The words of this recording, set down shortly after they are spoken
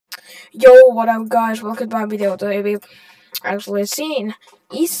Yo, what up guys, welcome to my video. Today we actually seen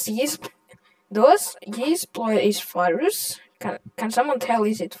does jjsploit is virus? Can someone tell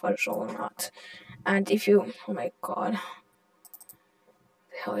is it virus or not? And if you, oh my god,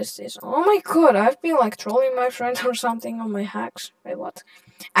 the hell is this? Oh my god, I've been like trolling my friend or something on my hacks. Wait, what?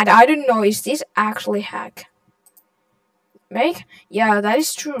 And I don't know, is this actually hack? Make? Yeah, that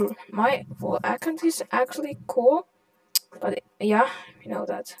is true. My account is actually cool, but yeah, you know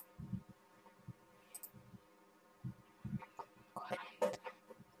that.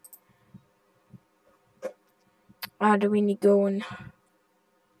 Do we need go on?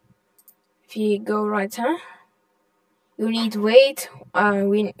 If you go right, huh? You need wait a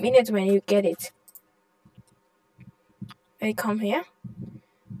minute when you get it. I come here.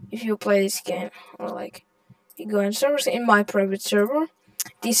 If you play this game, or like, you go in servers in my private server,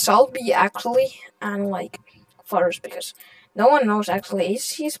 this shall be actually and like first because no one knows actually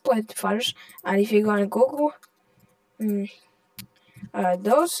is he's played first. And if you go on Google,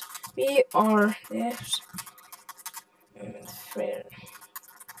 those we are this.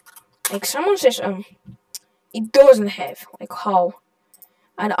 Like someone says it doesn't have like how.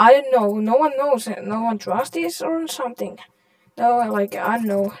 And I don't know, no one knows, no one trusts this or something. No, like, I don't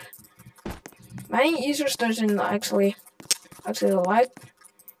know. Many users doesn't actually like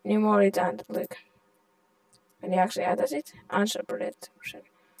anymore it and like, when you actually added it, answer it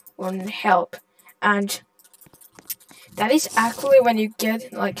on help. And that is actually when you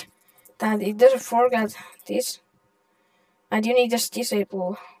get like, that it doesn't forget this. And you need just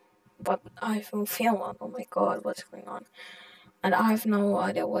disable, but I will feel on, oh my god, what's going on? And I have no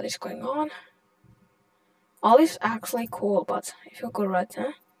idea what is going on. All is actually cool, but if you go right,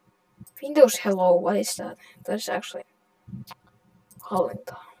 huh? Windows hello, what is that? That's actually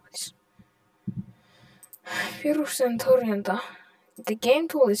hallinta. Virusten torjunta. The game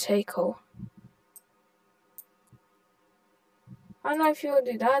tool is Heiko. I don't know if you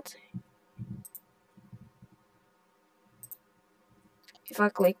do that. If I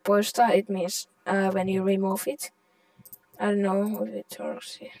click poista, it means when you remove it. I don't know if it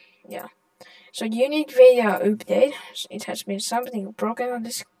works. Yeah. So unique video update. It has been something broken on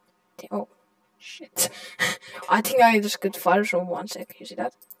this. Oh shit! I think I just got fired from 1 sec. You see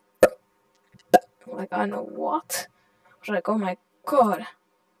that? Like I don't know what. I was like, oh my god.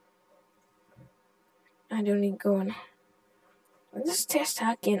 I don't need going. Let's test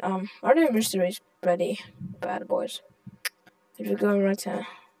hacking. Murder mystery is pretty bad, boys. If you go right now,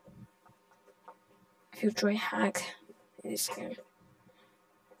 if you try hack this game,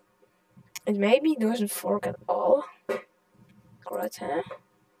 it maybe doesn't fork at all. Right here.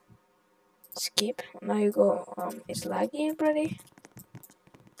 Skip. Now you go. It's laggy pretty,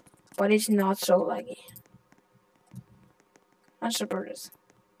 but it's not so laggy. Unsupported this.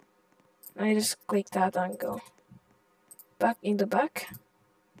 I just click that and go back in the back.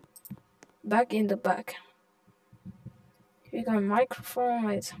 Back in the back. You got a microphone.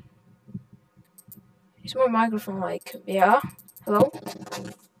 Wait. Is my microphone like, yeah? Hello?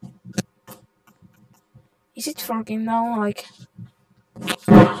 Is it working now? Like,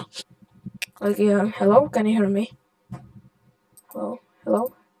 yeah, hello? Can you hear me? Hello?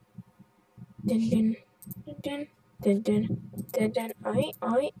 Hello? Din din. Din din. Din din. Din din. I.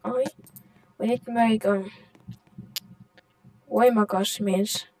 We need to make, Waymakas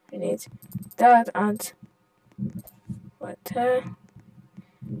means we need that and right there.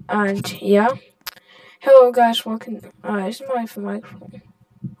 And yeah. Hello guys, welcome. Is my microphone?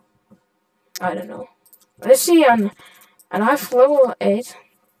 I don't know. Let's see, and I have level 8.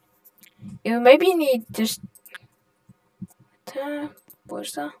 You maybe need just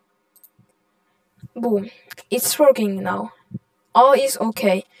what's that? Boom. It's working now. All is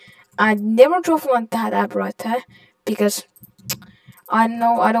okay. I never drove on that app right there because I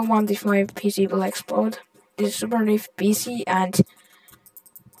know I don't want if my PC will explode. This is super new PC and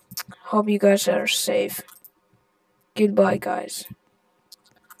hope you guys are safe. Goodbye guys.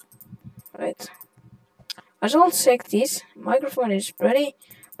 Right. I shall check this. Microphone is ready.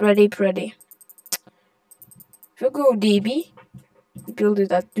 If you go DB, you'll do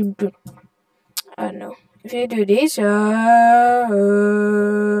that. I don't know. If you do this, if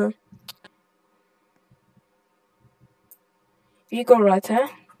you go right here,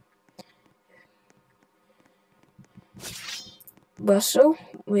 Basso,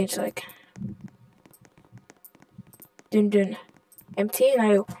 which like empty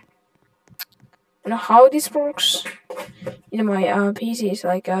now. You know how this works? You know my PC is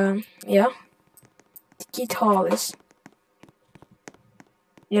like yeah. Digitalis.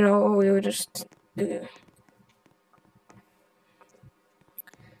 You know we will just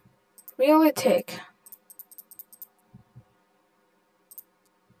really thick.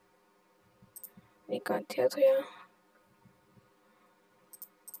 Vi kan tietoja.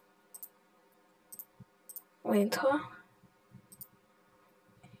 Winter.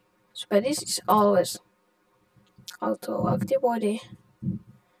 So this is always auto activity.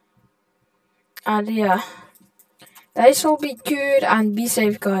 And yeah, that will be good and be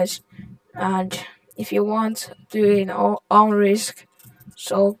safe, guys. And if you want, do it on risk.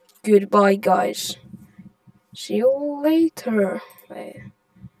 So goodbye, guys. See you later.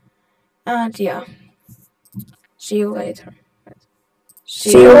 And yeah, see you later.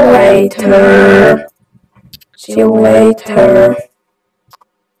 See you later. See you later.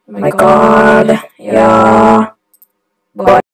 Oh my god. Yeah. Bye.